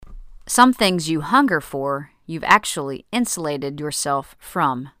Some things you hunger for, you've actually insulated yourself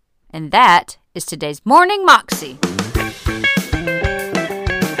from. And that is today's Morning Moxie.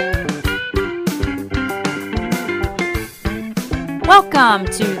 Welcome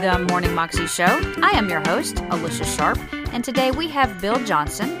to the Morning Moxie Show. I am your host, Alicia Sharp, and today we have Bill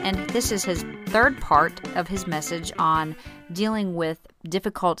Johnson, and this is his third part of his message on dealing with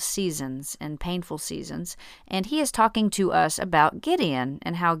difficult seasons and painful seasons. And he is talking to us about Gideon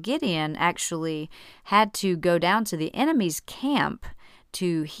and how Gideon actually had to go down to the enemy's camp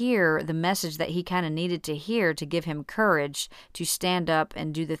to hear the message that he kind of needed to hear to give him courage to stand up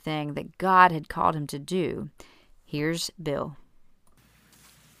and do the thing that God had called him to do. Here's Bill.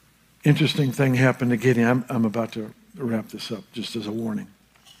 Interesting thing happened to Gideon. I'm about to wrap this up just as a warning.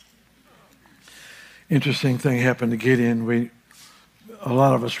 Interesting thing happened to Gideon. A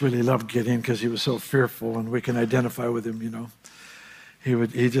lot of us really loved Gideon because he was so fearful, and we can identify with him. You know,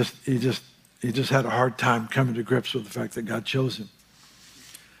 he just had a hard time coming to grips with the fact that God chose him,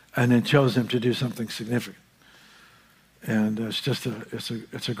 and then chose him to do something significant. And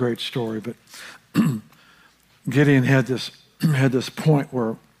it's a great story. But Gideon had this point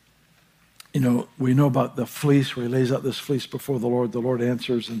where, you know, we know about the fleece, where he lays out this fleece before the Lord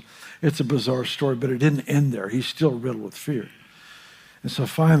answers, and it's a bizarre story, but it didn't end there. He's still riddled with fear. And so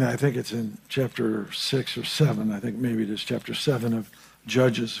finally, I think it's in chapter 6 or 7, I think maybe it is chapter 7 of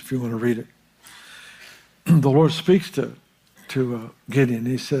Judges, if you want to read it. The Lord speaks to Gideon.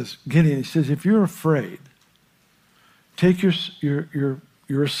 He says, if you're afraid, take your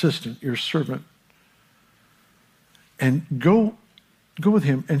assistant, your servant, and go with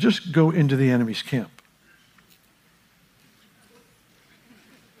him and just go into the enemy's camp.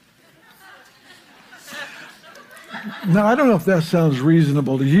 Now, I don't know if that sounds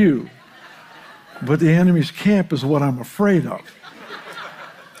reasonable to you, but the enemy's camp is what I'm afraid of.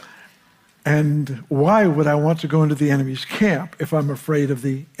 And why would I want to go into the enemy's camp if I'm afraid of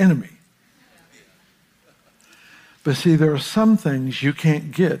the enemy? But see, there are some things you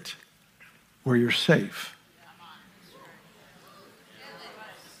can't get where you're safe.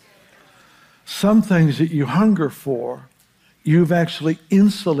 Some things that you hunger for, you've actually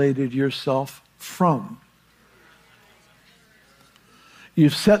insulated yourself from.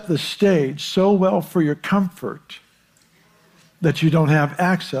 You've set the stage so well for your comfort that you don't have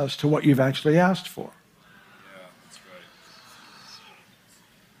access to what you've actually asked for. Yeah, that's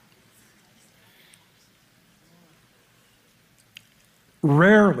right.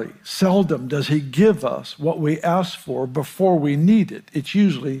 Rarely, seldom does he give us what we ask for before we need it.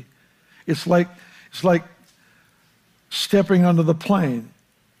 It's like stepping onto the plane.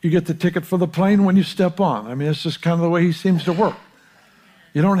 You get the ticket for the plane when you step on. I mean, it's just kind of the way he seems to work.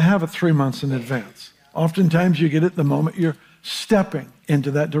 You don't have it 3 months in advance. Oftentimes you get it the moment you're stepping into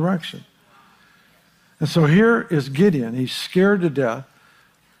that direction. And so here is Gideon. He's scared to death.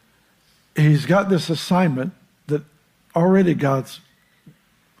 He's got this assignment that already God's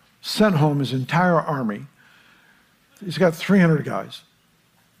sent home his entire army. He's got 300 guys.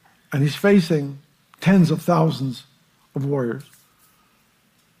 And he's facing tens of thousands of warriors.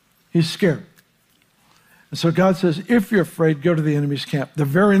 He's scared. And so God says, if you're afraid, go to the enemy's camp. The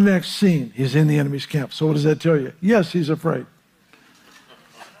very next scene, he's in the enemy's camp. So what does that tell you? Yes, he's afraid.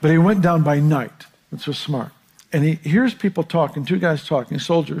 But he went down by night, which was smart. And he hears people talking, two guys talking,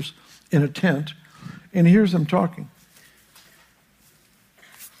 soldiers in a tent, and he hears them talking.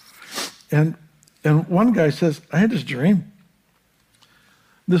 And one guy says, I had this dream.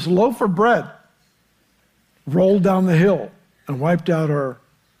 This loaf of bread rolled down the hill and wiped out our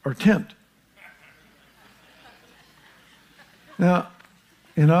tent. Now,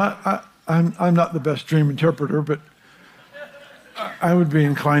 you know, I'm not the best dream interpreter, but I would be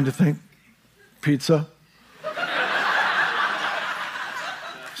inclined to think pizza,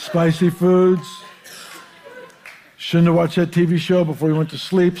 spicy foods, shouldn't have watched that TV show before he went to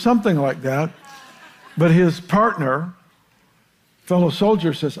sleep, something like that. But his partner, fellow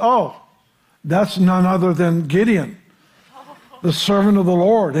soldier, says, oh, that's none other than Gideon, the servant of the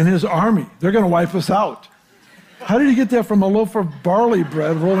Lord and his army. They're going to wipe us out. How did he get that from a loaf of barley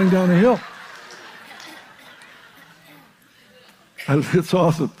bread rolling down a hill? It's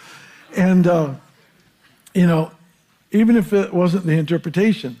awesome. And, you know, even if it wasn't the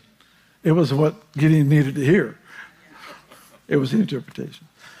interpretation, it was what Gideon needed to hear. It was the interpretation.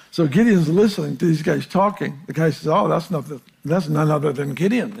 So Gideon's listening to these guys talking. The guy says, oh, that's none other than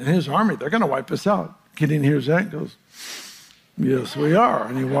Gideon and his army. They're going to wipe us out. Gideon hears that and goes, yes, we are.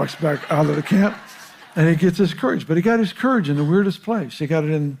 And he walks back out of the camp. And he gets his courage, but he got his courage in the weirdest place. He got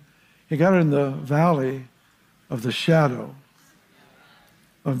it in the valley of the shadow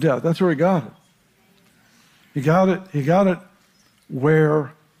of death. That's where he got it. He got it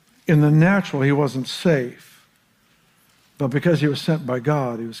where in the natural he wasn't safe. But because he was sent by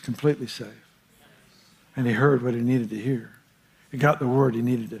God, he was completely safe. And he heard what he needed to hear. He got the word he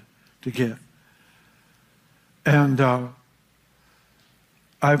needed to get. And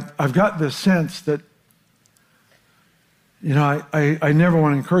I've got this sense that, you know, I never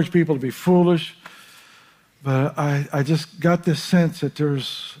want to encourage people to be foolish, but I just got this sense that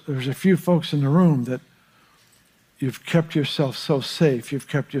there's a few folks in the room that you've kept yourself so safe, you've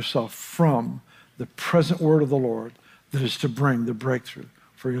kept yourself from the present word of the Lord that is to bring the breakthrough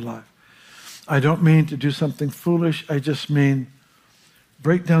for your life. I don't mean to do something foolish. I just mean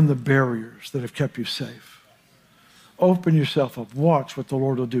break down the barriers that have kept you safe. Open yourself up. Watch what the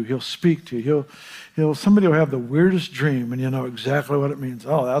Lord will do. He'll speak to you. Somebody will have the weirdest dream, and you know exactly what it means.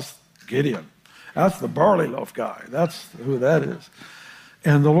 Oh, that's Gideon. That's the barley loaf guy. That's who that is.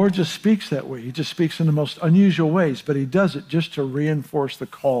 And the Lord just speaks that way. He just speaks in the most unusual ways, but he does it just to reinforce the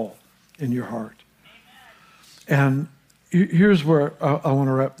call in your heart. And here's where I want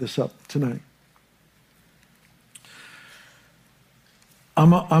to wrap this up tonight.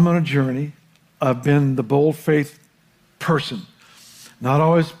 I'm on a journey. I've been the bold faith person. Not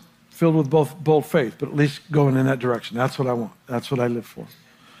always filled with bold faith, but at least going in that direction. That's what I want. That's what I live for.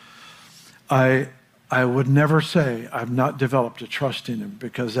 I would never say I've not developed a trust in him,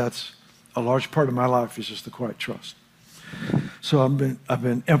 because that's a large part of my life is just the quiet trust. So I've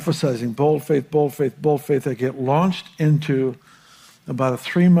been emphasizing bold faith, bold faith, bold faith. I get launched into about a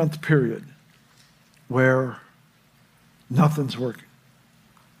 3-month period where nothing's working.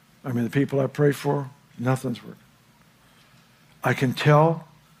 I mean, the people I pray for, nothing's working. I can tell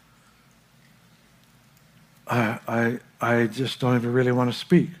I just don't even really want to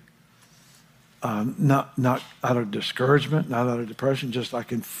speak. Not out of discouragement, not out of depression, just I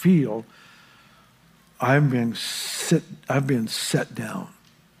can feel I've been set down.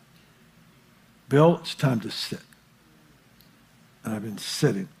 Bill, it's time to sit. And I've been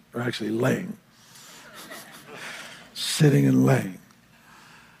sitting, or actually laying. Sitting and laying.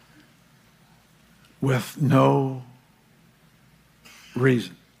 With no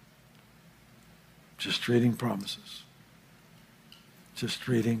reason. Just reading promises. Just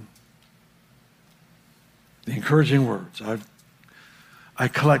reading the encouraging words. I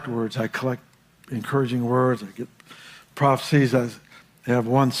collect words. I collect encouraging words. I get prophecies. I have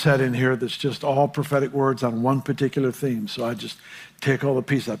one set in here that's just all prophetic words on one particular theme. So I just take all the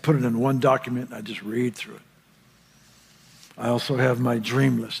pieces. I put it in one document and I just read through it. I also have my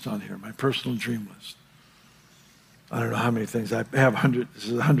dream list on here, my personal dream list. I don't know how many things. I have 100. This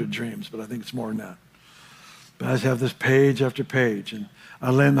is 100 dreams, but I think it's more than that. But I just have this page after page, and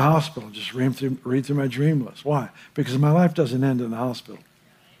I lay in the hospital and just read through my dream list. Why? Because my life doesn't end in the hospital.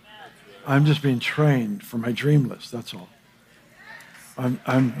 I'm just being trained for my dream list, that's all.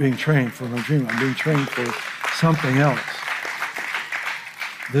 I'm being trained for my dream. I'm being trained for something else.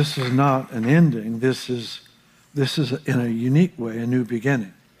 This is not an ending. This is in a unique way, a new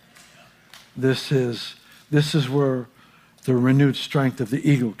beginning. This is where the renewed strength of the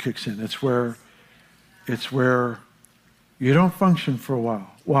eagle kicks in. It's where you don't function for a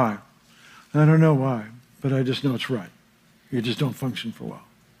while. Why? I don't know why, but I just know it's right. You just don't function for a while,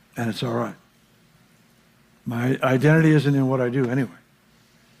 and it's all right. My identity isn't in what I do anyway.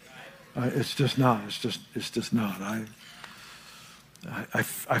 It's just not. It's just not. I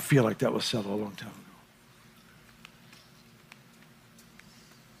feel like that was settled a long time ago.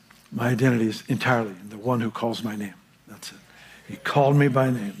 My identity is entirely in the one who calls my name. That's it. He called me by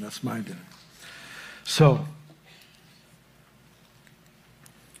name. That's my identity. So,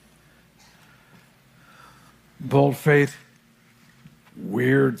 bold faith,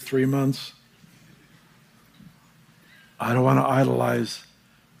 weird 3 months. I don't want to idolize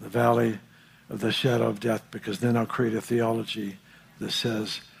the valley of the shadow of death, because then I'll create a theology that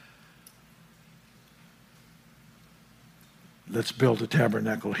says, let's build a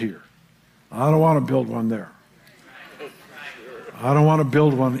tabernacle here. I don't want to build one there. I don't want to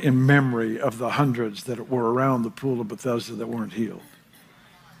build one in memory of the hundreds that were around the pool of Bethesda that weren't healed.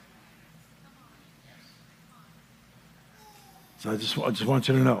 So I just want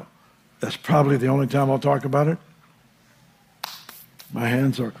you to know, that's probably the only time I'll talk about it. My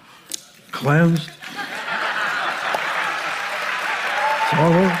hands are cleansed. It's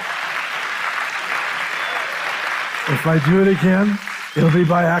over. If I do it again, it'll be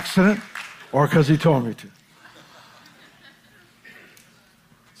by accident or because he told me to.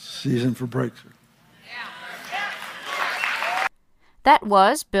 Season for breakthrough. That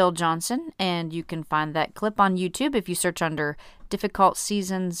was Bill Johnson, and you can find that clip on YouTube if you search under Difficult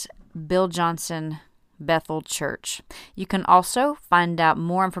Seasons, Bill Johnson, Bethel Church. You can also find out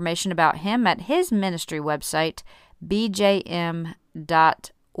more information about him at his ministry website, bjm.org.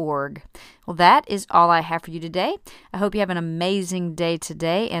 Well, that is all I have for you today. I hope you have an amazing day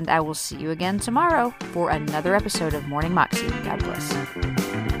today, and I will see you again tomorrow for another episode of Morning Moxie. God bless.